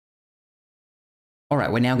All right,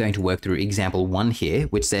 we're now going to work through example 1 here,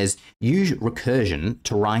 which says use recursion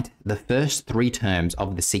to write the first 3 terms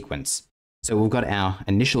of the sequence. So we've got our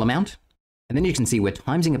initial amount, and then you can see we're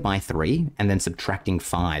timesing it by 3 and then subtracting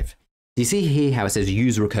 5. Do you see here how it says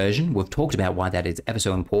use recursion? We've talked about why that is ever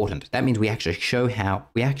so important. That means we actually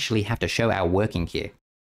have to show our working here.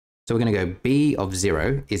 So we're going to go b of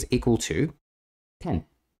 0 is equal to 10.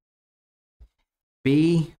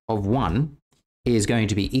 B of 1 is going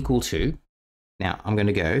to be equal to, now I'm going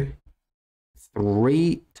to go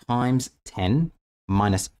 3 times 10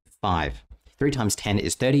 minus 5. 3 times 10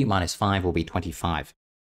 is 30, minus 5 will be 25.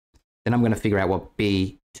 Then I'm going to figure out what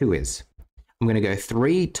B2 is. I'm going to go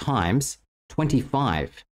 3 times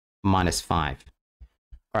 25 minus 5.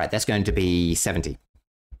 All right, that's going to be 70.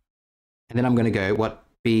 And then I'm going to go what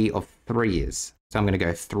B of 3 is. So I'm going to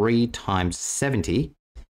go 3 times 70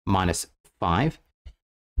 minus 5.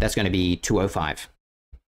 That's going to be 205.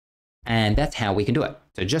 And that's how we can do it.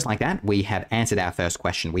 So just like that, we have answered our first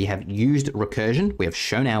question. We have used recursion, we have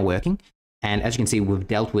shown our working, and as you can see, we've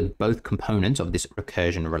dealt with both components of this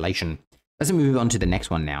recursion relation. Let's move on to the next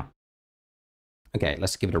one now. Okay,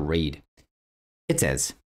 let's give it a read. It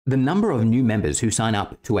says, the number of new members who sign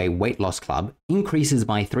up to a weight loss club increases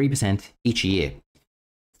by 3% each year.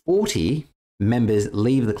 40 members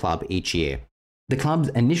leave the club each year. The club's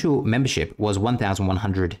initial membership was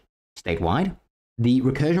 1,100 statewide. The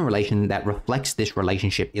recursion relation that reflects this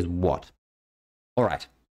relationship is what? All right.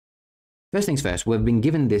 First things first, we've been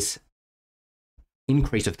given this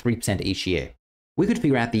increase of 3% each year. We could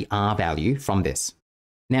figure out the R value from this.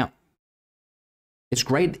 Now, it's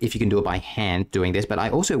great if you can do it by hand doing this, but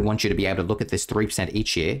I also want you to be able to look at this 3%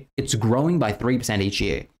 each year. It's growing by 3% each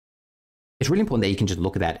year. It's really important that you can just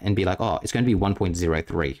look at that and be like, oh, it's going to be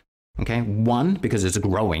 1.03. Okay, 1 because it's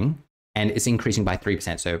growing and it's increasing by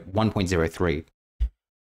 3%, so 1.03.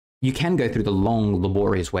 You can go through the long,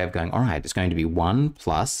 laborious way of going, all right, it's going to be 1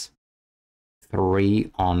 plus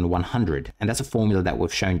 3 on 100. And that's a formula that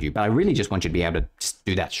we've shown you. But I really just want you to be able to just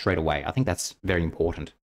do that straight away. I think that's very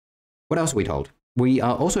important. What else are we told? We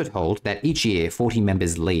are also told that each year 40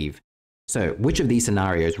 members leave. So which of these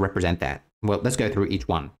scenarios represent that? Well, let's go through each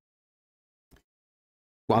one.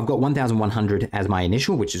 Well, I've got 1,100 as my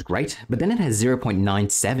initial, which is great. But then it has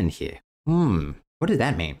 0.97 here. What does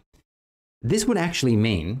that mean? This would actually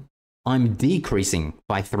mean I'm decreasing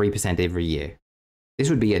by 3% every year. This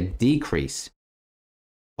would be a decrease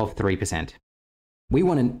of 3%. We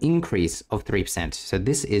want an increase of 3%, so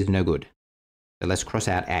this is no good. So let's cross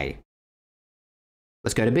out A.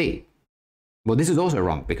 Let's go to B. Well, this is also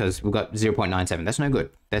wrong because we've got 0.97. That's no good.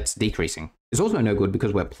 That's decreasing. It's also no good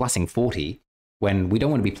because we're plussing 40 when we don't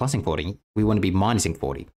want to be plussing 40. We want to be minusing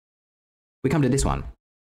 40. We come to this one.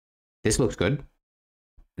 This looks good.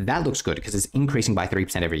 That looks good because it's increasing by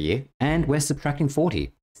 3% every year, and we're subtracting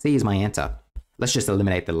 40. C is my answer. Let's just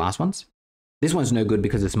eliminate the last ones. This one's no good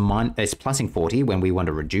because it's plussing 40 when we want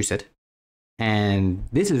to reduce it. And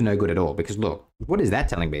this is no good at all because look, what is that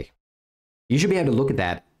telling me? You should be able to look at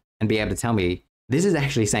that and be able to tell me, this is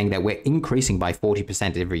actually saying that we're increasing by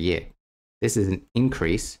 40% every year. This is an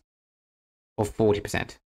increase of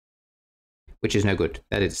 40%, which is no good.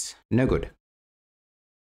 That is no good.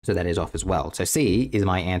 So that is off as well. So C is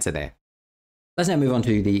my answer there. Let's now move on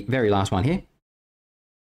to the very last one here.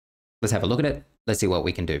 Let's have a look at it. Let's see what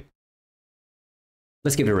we can do.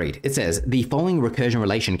 Let's give it a read. It says, the following recursion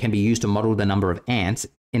relation can be used to model the number of ants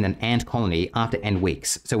in an ant colony after n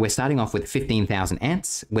weeks. So we're starting off with 15,000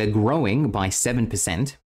 ants. We're growing by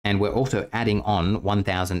 7%. And we're also adding on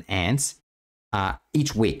 1,000 ants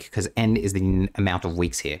each week because n is the amount of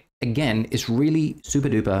weeks here. Again, it's really super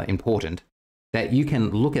duper important that you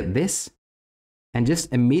can look at this and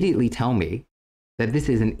just immediately tell me that this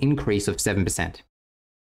is an increase of 7%.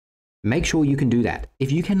 Make sure you can do that.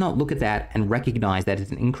 If you cannot look at that and recognize that it's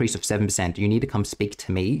an increase of 7%, you need to come speak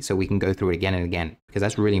to me so we can go through it again and again, because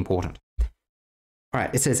that's really important. All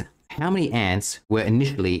right, it says, how many ants were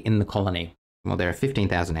initially in the colony? Well, there are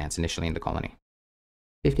 15,000 ants initially in the colony.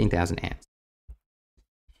 15,000 ants.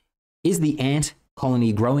 Is the ant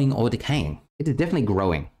colony growing or decaying? It is definitely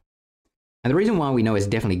growing. And the reason why we know it's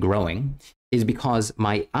definitely growing is because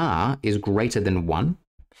my R is greater than 1.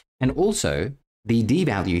 And also the D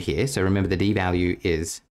value here, so remember the D value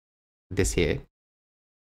is this here.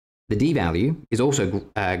 The D value is also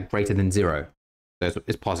greater than 0. So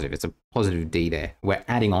it's positive. It's a positive D there. We're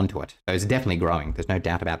adding on to it. So it's definitely growing. There's no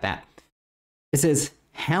doubt about that. It says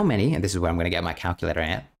how many, and this is where I'm going to get my calculator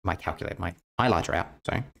out, my highlighter out,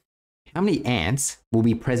 sorry. How many ants will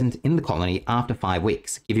be present in the colony after 5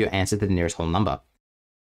 weeks? Give your answer to the nearest whole number.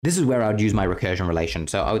 This is where I would use my recursion relation.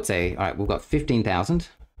 So I would say, all right, we've got 15,000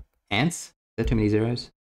 ants. there too many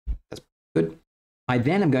zeros? That's good. I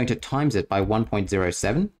then am going to times it by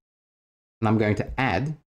 1.07, and I'm going to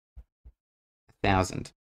add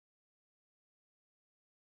 1,000.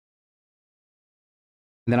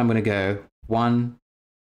 And then I'm going to go 1,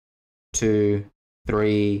 2,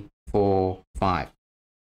 3, 4, 5.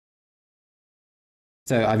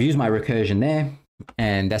 So I've used my recursion there,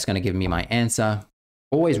 and that's going to give me my answer.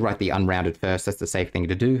 Always write the unrounded first. That's the safe thing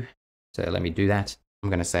to do. So let me do that. I'm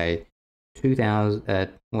going to say 2,000,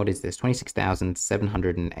 what is this?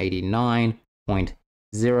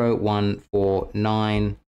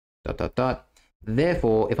 26,789.0149 ...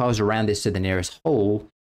 Therefore, if I was to round this to the nearest whole,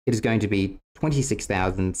 it is going to be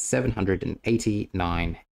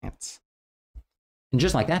 26,789 ants. And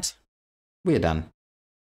just like that, we are done.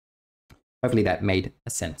 Hopefully that made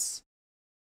sense.